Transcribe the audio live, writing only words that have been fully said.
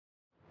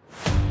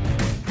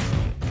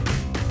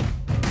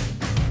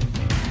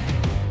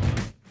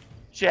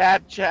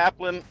Chad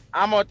Chaplin,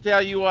 I'm going to tell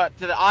you what,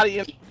 to the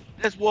audience,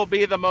 this will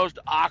be the most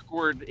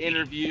awkward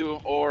interview,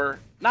 or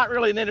not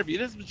really an interview.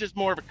 This was just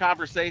more of a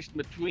conversation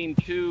between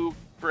two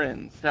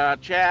friends.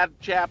 Chad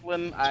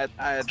Chaplin,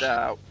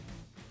 I'd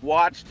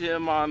watched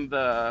him on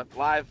the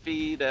live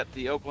feed at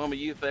the Oklahoma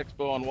Youth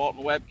Expo on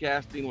Walton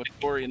Webcasting with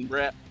Corey and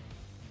Brett.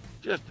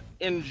 Just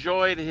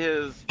enjoyed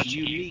his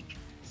unique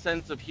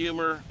sense of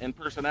humor and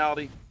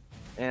personality,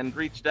 and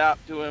reached out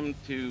to him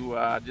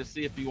to just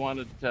see if he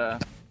wanted to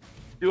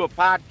do a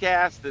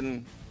podcast.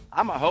 And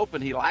I'm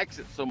hoping he likes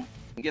it so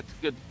and gets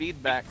good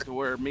feedback to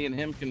where me and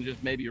him can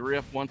just maybe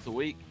riff once a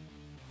week,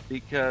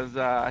 because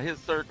his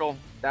circle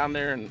down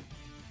there in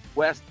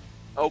West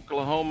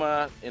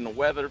Oklahoma in the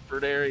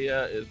Weatherford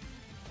area is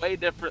way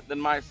different than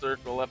my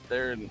circle up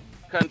there in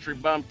country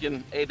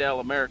bumpkin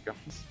Adel America.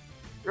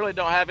 Really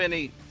don't have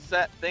any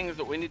set things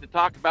that we need to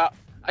talk about.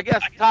 I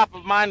guess top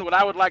of mind, what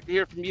I would like to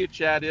hear from you,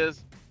 Chad,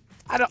 is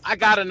I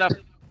got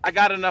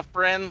enough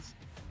friends,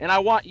 and I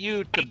want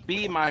you to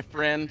be my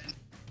friend,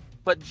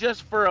 but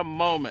just for a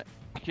moment,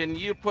 can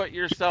you put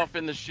yourself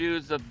in the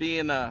shoes of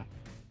being a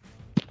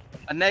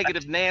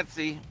negative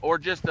Nancy, or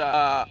just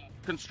a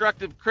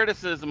constructive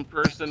criticism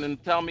person,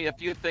 and tell me a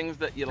few things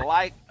that you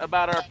like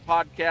about our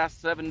podcast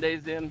 7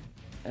 days in,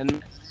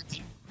 and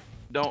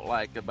don't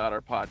like about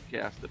our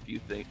podcast a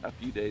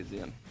few days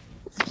in?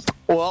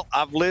 Well,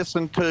 I've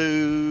listened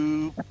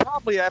to,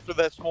 probably after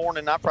this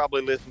morning, I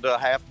probably listened to a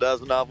half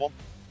dozen of them.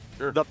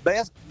 Sure.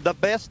 The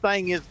best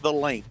thing is the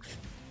length,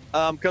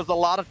 because a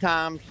lot of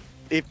times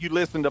if you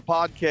listen to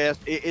podcasts,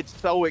 it's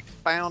so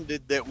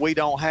expounded that we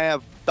don't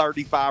have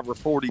 35 or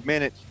 40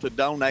 minutes to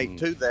donate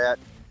to that.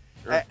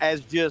 Sure. As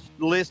just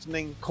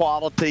listening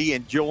quality,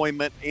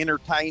 enjoyment,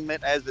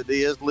 entertainment as it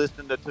is,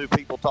 listening to two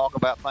people talk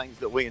about things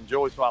that we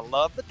enjoy. So I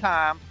love the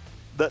time,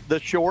 the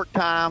short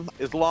time.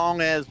 As long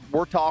as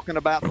we're talking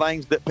about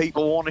things that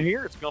people want to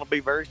hear, it's going to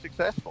be very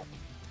successful.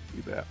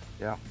 You bet.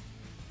 Yeah.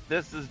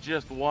 This is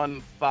just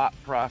one thought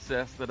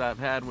process that I've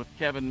had with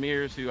Kevin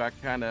Mears, who I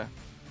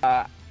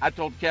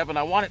told Kevin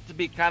I want it to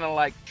be kind of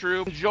like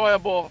true,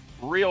 enjoyable,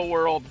 real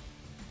world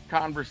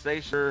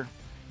conversation.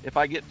 If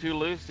I get too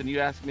loose and you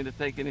ask me to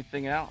take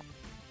anything out.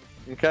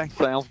 Okay,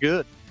 sounds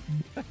good.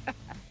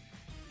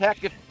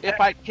 Heck, if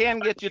I can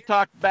get you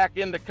talked back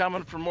into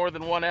coming for more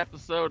than one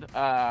episode,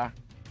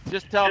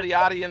 just tell the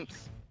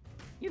audience,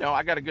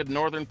 I got a good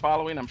northern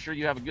following. I'm sure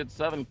you have a good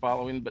southern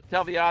following, but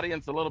tell the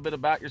audience a little bit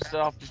about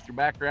yourself, just your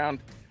background.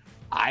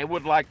 I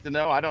would like to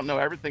know. I don't know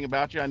everything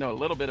about you. I know a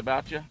little bit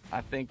about you.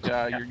 I think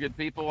you're good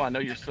people. I know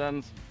your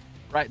son's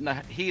right in the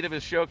heat of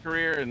his show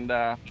career,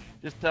 and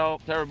just tell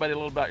everybody a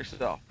little about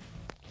yourself.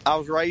 I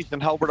was raised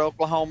in Hobart,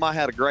 Oklahoma. I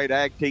had a great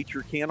ag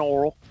teacher, Ken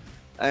Orrel,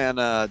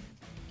 and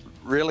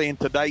really in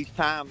today's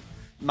time,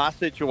 my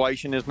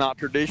situation is not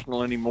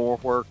traditional anymore,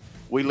 where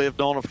we lived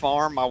on a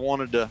farm. I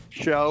wanted to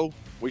show.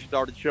 We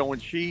started showing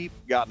sheep,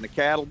 got in the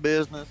cattle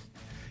business.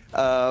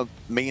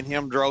 Me and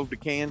him drove to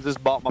Kansas,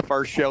 bought my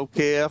first show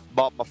calf,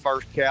 bought my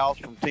first cows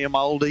from Tim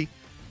Oldie.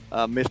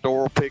 Mr.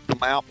 Orrel picked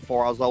them out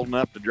before I was old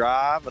enough to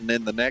drive, and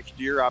then the next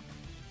year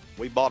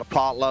we bought a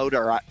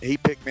potload, he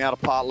picked me out a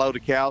potload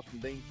of cows from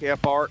Dean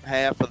Kephart,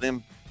 half of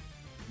them,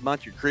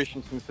 bunch of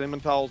Christensen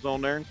Simmentals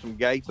on there, and some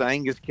Gates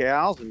Angus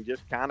cows, and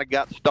just kind of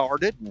got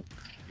started. And,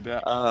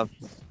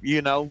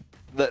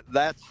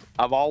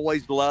 I've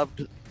always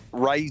loved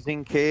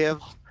raising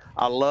calves.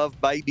 I love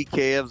baby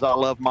calves. I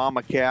love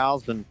mama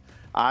cows, and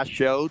I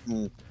showed.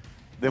 And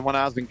then when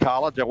I was in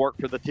college, I worked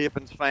for the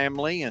Tippins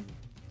family, and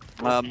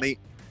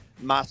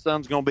my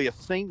son's going to be a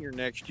senior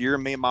next year.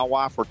 Me and my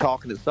wife were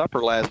talking at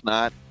supper last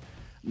night.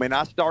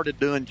 I started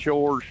doing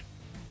chores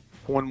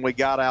when we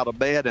got out of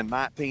bed in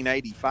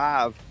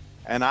 1985,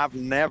 and I've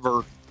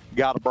never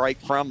got a break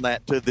from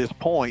that to this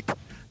point.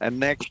 And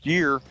next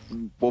year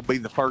will be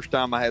the first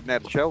time I hadn't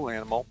had a show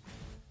animal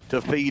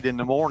to feed in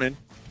the morning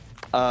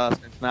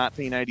since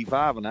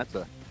 1985, and that's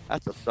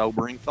a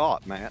sobering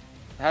thought, Matt.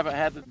 I haven't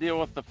had to deal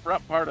with the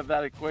front part of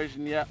that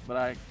equation yet, but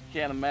I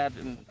can't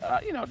imagine,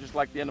 just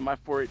like the end of my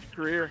 4-H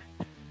career,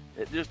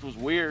 it just was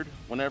weird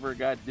whenever a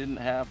guy didn't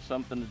have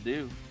something to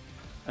do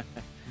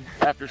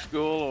after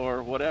school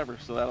or whatever.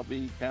 So that'll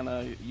be kind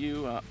of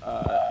you,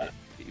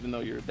 even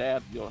though you're a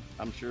dad,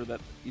 I'm sure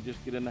that you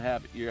just get in the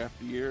habit year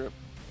after year of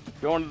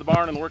going to the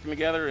barn and working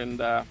together, and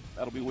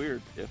that'll be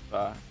weird if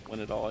when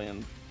it all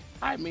ends.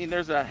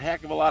 There's a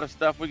heck of a lot of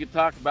stuff we could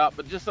talk about,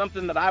 but just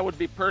something that I would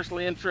be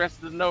personally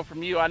interested to know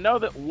from you. I know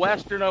that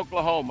Western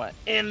Oklahoma,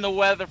 in the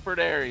Weatherford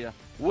area,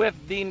 with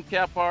Dean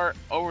Kephart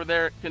over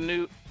there at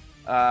Canute,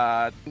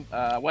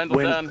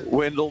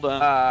 Wendall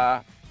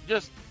Dunn,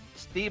 just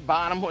Steve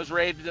Bonham was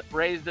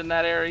raised in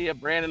that area.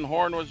 Brandon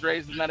Horn was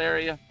raised in that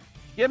area.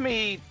 Give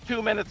me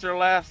 2 minutes or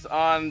less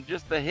on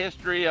just the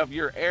history of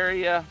your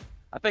area.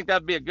 I think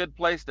that'd be a good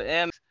place to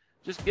end.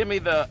 Just give me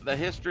the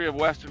history of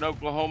Western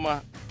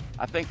Oklahoma.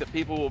 I think that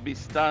people will be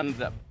stunned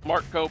that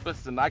Mark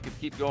Copus, and I could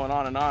keep going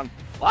on and on.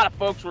 A lot of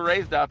folks were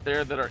raised out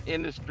there that are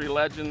industry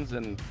legends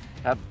and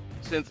have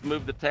since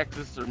moved to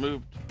Texas or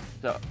moved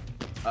to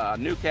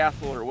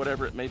Newcastle or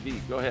whatever it may be.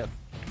 Go ahead.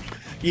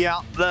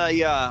 Yeah,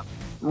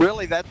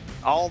 really that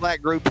all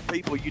that group of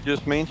people you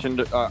just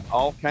mentioned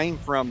all came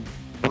from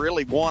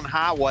really one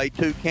highway,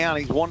 two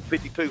counties.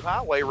 152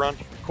 highway runs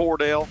from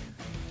Cordell,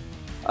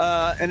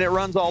 and it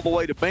runs all the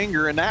way to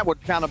Binger, and that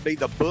would kind of be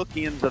the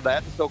bookends of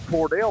that. And so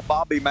Cordell,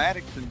 Bobby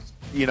Maddox, and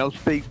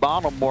Steve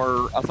Bonham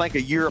were, I think,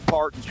 a year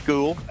apart in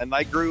school, and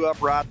they grew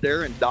up right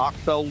there. And Doc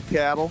sold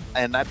cattle,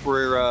 and that's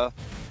where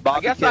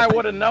Bobby. I guess I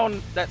would have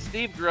known that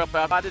Steve grew up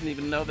out. I didn't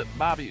even know that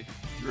Bobby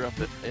grew up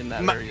in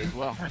that area as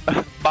well.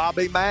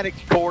 Bobby Maddox,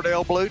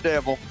 Cordell Blue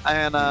Devil,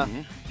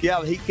 and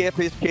yeah, he kept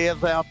his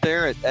calves out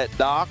there at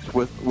Doc's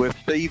with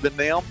Steve and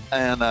them,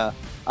 and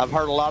I've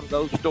heard a lot of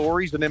those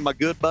stories. And then my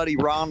good buddy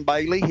Ron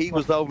Bailey, he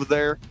was over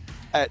there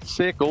at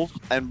Sickles,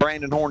 and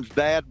Brandon Horn's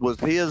dad was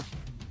his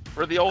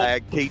for the old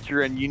ag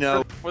teacher, and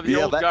for the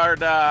old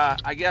guard.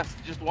 I guess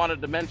just wanted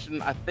to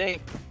mention, I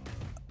think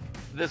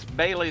this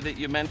Bailey that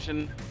you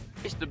mentioned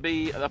used to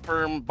be the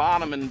firm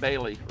Bonham and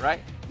Bailey, right?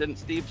 Didn't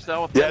Steve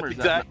sell with them? That's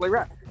exactly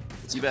right.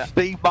 You bet.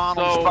 Steve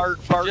Bonham's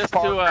first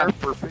partner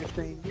for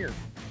 15 years.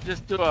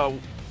 Just to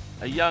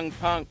a young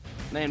punk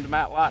named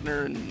Matt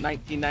Lautner in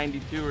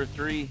 1992 or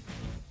 3,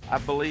 I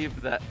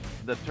believe that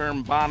the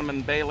term Bonham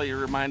and Bailey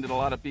reminded a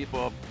lot of people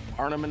of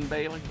Barnum and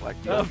Bailey,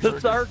 like the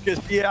circus.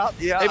 Yeah.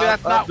 Maybe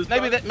that's not.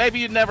 Maybe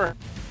you'd never.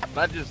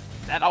 But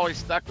that always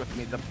stuck with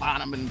me. The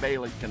Bonham and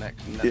Bailey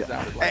connection. That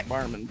sounded like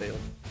Barnum and Bailey.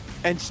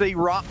 And see,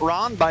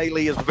 Ron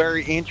Bailey is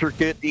very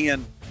intricate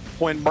in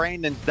when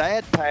Brandon's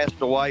dad passed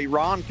away.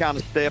 Ron kind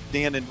of stepped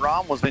in, and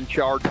Ron was in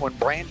charge when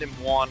Brandon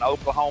won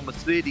Oklahoma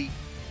City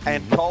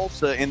and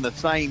Tulsa in the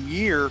same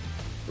year.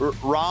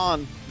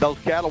 Ron, those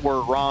cattle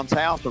were at Ron's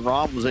house, and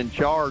Ron was in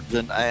charge,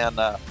 and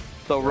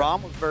so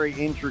Ron was very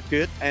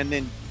intricate. And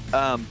then,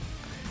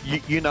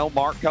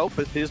 Mark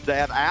Copus, his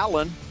dad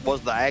Alan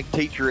was the ag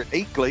teacher at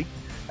Eakley,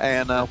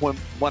 and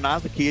when I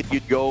was a kid,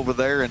 you'd go over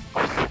there, and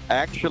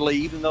actually,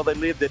 even though they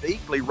lived at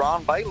Eakley,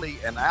 Ron Bailey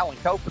and Alan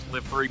Copus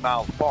lived 3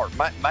 miles apart,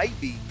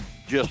 maybe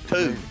just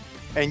 2,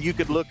 and you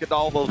could look at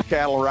all those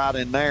cattle right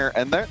in there,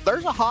 and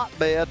there's a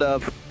hotbed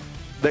of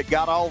that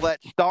got all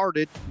that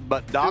started.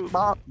 But Doc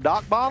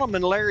Bonham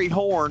and Larry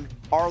Horn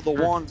are the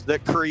ones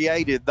that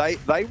created.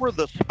 They were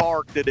the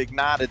spark that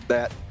ignited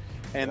that.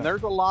 And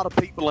there's a lot of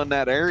people in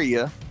that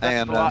area.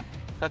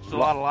 Touched a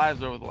lot of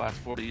lives over the last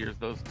 40 years.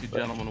 Those two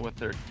gentlemen with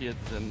their kids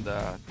and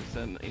just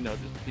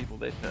the people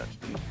they touched.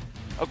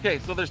 Okay,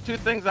 so there's 2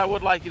 things I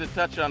would like you to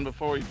touch on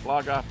before we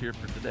log off here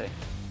for today.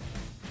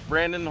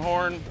 Brandon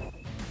Horn,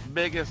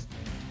 biggest,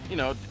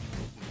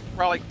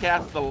 probably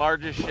cast the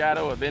largest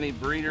shadow of any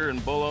breeder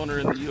and bull owner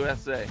in the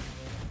USA.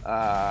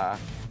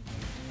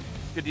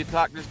 Could you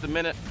talk just a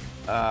minute?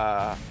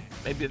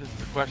 Maybe this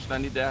is a question I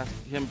need to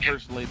ask him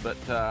personally, but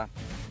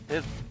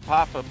his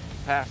papa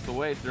passed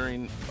away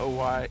during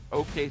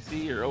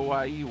OKC or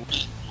OYE.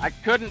 I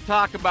couldn't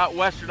talk about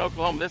Western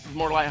Oklahoma. This is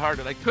more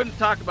lighthearted. I couldn't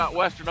talk about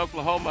Western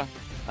Oklahoma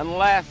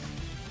unless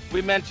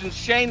we mentioned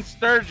Shane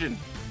Sturgeon,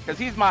 because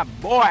he's my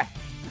boy.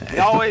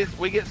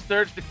 We get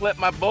Sturge to clip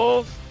my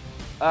bulls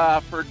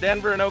for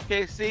Denver and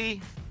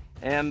OKC,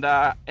 and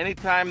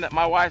anytime that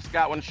my wife's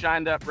got one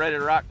shined up ready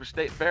to rock for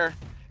State Fair,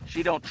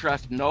 she don't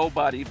trust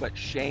nobody but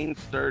Shane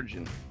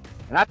Sturgeon.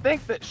 And I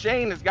think that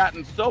Shane has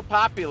gotten so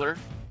popular,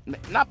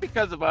 not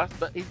because of us,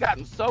 but he's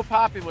gotten so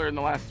popular in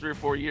the last 3 or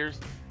 4 years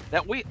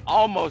that we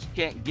almost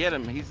can't get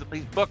him. He's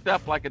booked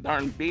up like a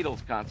darn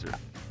Beatles concert.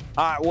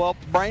 All right, well,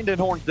 Brandon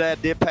Horn's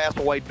dad did pass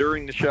away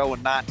during the show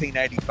in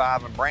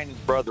 1985, and Brandon's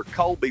brother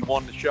Colby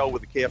won the show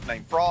with a calf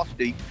named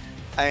Frosty,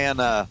 and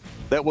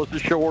that was the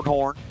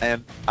Shorthorn.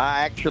 And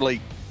I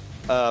actually,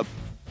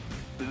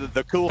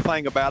 the cool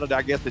thing about it,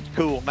 I guess it's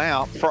cool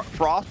now,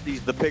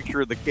 Frosty's the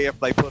picture of the calf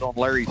they put on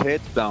Larry's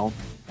headstone,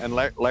 and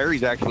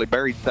Larry's actually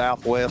buried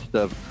southwest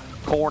of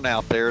Corn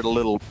out there at a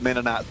little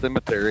Mennonite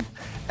cemetery.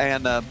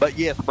 And but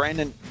yes,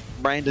 Brandon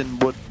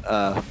would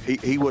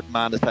he wouldn't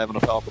mind us having a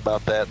talk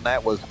about that.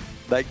 And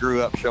they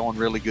grew up showing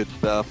really good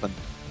stuff,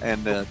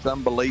 and it's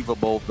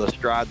unbelievable the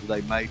strides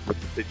they made with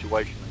the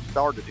situation they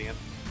started in.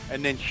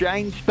 And then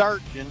Shane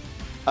Sturgeon,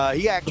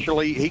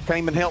 he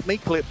came and helped me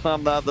clip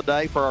some the other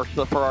day for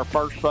our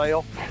first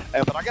sale.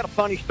 But I got a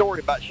funny story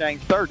about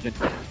Shane Sturgeon.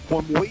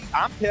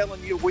 I'm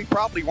telling you, we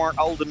probably weren't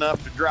old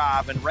enough to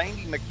drive, and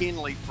Randy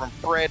McKinley from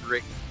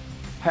Frederick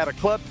had a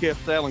club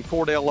calf sale in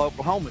Cordell,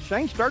 Oklahoma.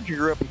 Shane Sturgeon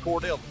grew up in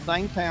Cordell, the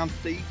same town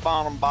Steve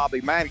Bonham, Bobby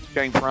Maddox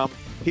came from.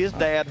 His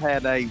dad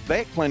had a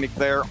vet clinic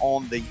there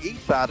on the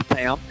east side of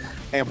town,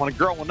 and when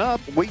growing up,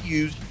 we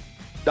used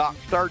Doc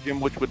Sturgeon,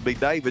 which would be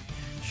David,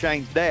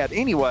 Shane's dad.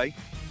 Anyway,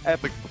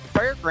 at the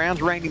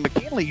fairgrounds, Randy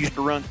McKinley used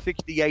to run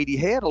 60, 80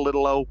 head of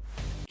little old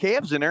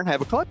calves in there and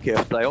have a club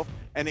calf sale,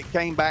 and it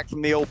came back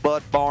from the old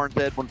Bud Barnes,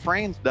 Edwin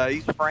Fran's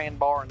days. Fran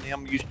Barr and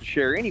them used to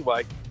share.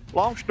 Anyway,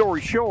 long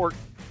story short,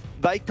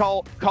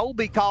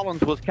 Colby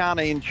Collins was kind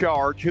of in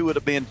charge, who would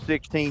have been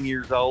 16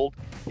 years old.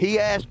 He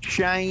asked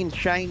Shane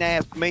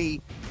asked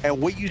me,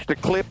 and we used to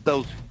clip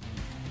those.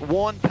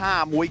 One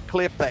time we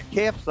clipped that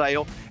calf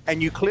sale,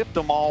 and you clipped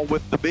them all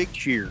with the big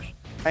shears.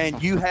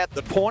 And you had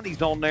the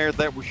 20s on there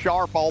that were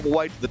sharp all the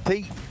way to the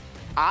teeth.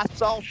 I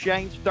saw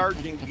Shane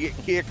Sturgeon get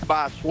kicked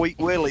by Sweet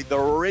Willie, the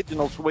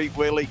original Sweet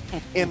Willie,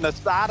 in the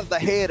side of the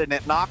head, and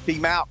it knocked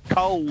him out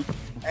cold.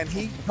 And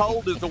he's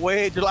cold as a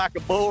wedge like a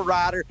bull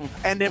rider.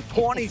 And them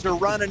 20s are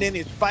running in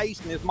his face,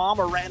 and his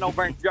mama ran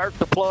over and jerked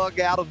the plug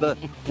out of the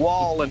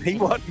wall, and he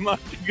wasn't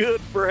much good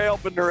for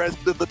helping the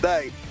rest of the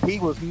day. He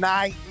was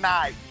night.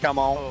 Come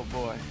on. Oh,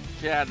 boy.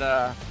 Chad,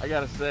 I got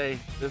to say,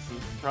 this is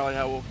probably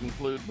how we'll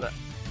conclude, but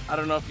I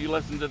don't know if you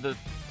listened to the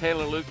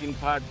Taylor Luking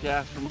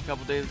podcast from a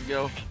couple days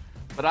ago,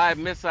 but I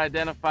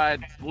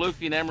misidentified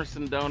Luking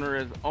Emerson donor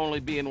as only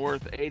being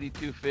worth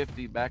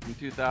 $8,250 back in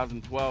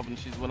 2012, and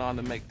she's went on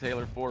to make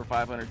Taylor $400,000 or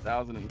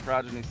 $500,000 in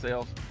progeny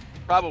sales,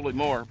 probably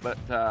more, but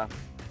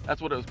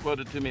that's what it was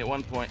quoted to me at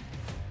one point.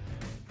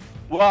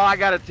 Well, I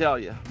got to tell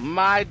you,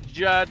 my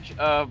judge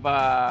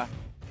of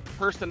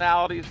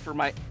personalities for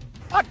my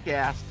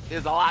podcast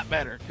is a lot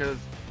better, because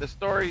the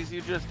stories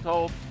you just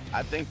told,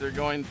 I think they're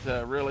going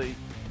to really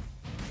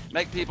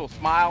make people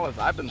smile, as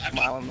I've been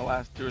smiling the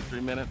last 2 or 3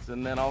 minutes.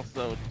 And then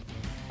also,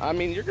 I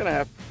mean,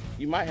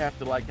 you might have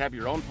to like have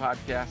your own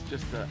podcast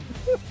just to,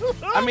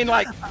 I mean,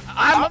 like,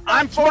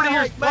 I'm 40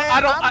 years old. No,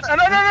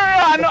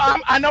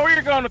 I know where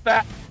you're going with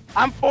that.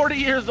 I'm 40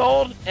 years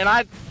old, and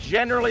I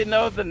generally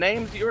know the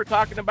names you were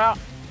talking about.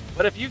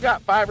 But if you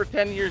got 5 or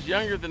 10 years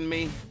younger than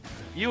me,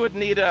 you would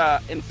need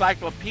a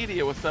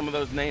encyclopedia with some of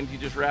those names you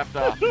just rapped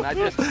off. And I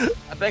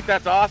think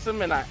that's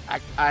awesome, and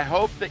I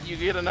hope that you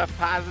get enough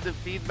positive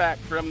feedback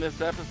from this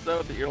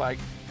episode that you're like,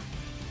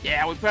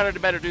 yeah, we probably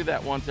better do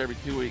that once every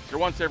 2 weeks or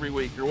once every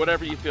week or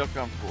whatever you feel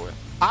comfortable with.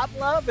 I'd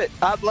love it.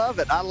 I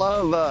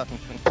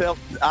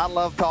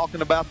love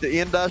talking about the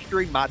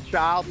industry. My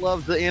child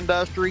loves the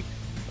industry.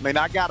 I mean,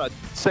 I got a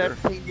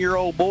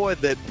 17-year-old boy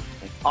that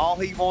all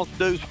he wants to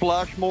do is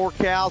flush more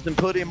cows and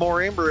put in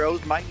more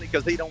embryos, mainly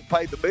because he don't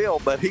pay the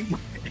bill, but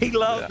he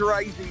loves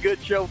raising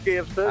good show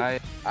calves too.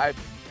 I've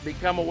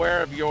become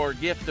aware of your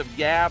gift of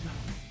gab.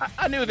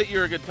 I knew that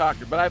you're a good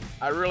talker, but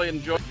I really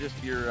enjoyed just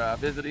your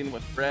visiting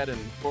with Fred and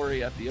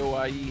Corey at the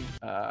OIE.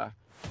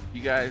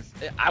 You guys,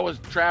 I was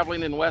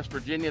traveling in West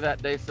Virginia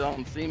that day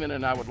selling semen,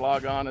 and I would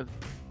log on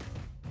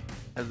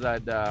as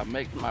I'd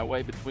make my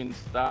way between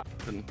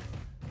stops. And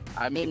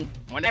I mean,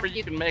 whenever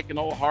you can make an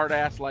old hard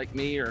ass like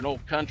me, or an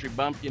old country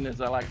bumpkin, as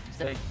I like to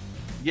say,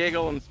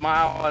 giggle and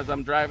smile as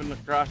I'm driving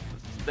across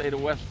the state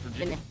of West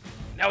Virginia,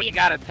 you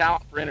got a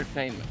talent for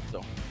entertainment.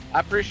 So I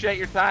appreciate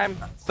your time.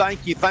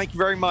 Thank you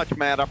very much,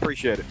 Matt. I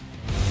appreciate it.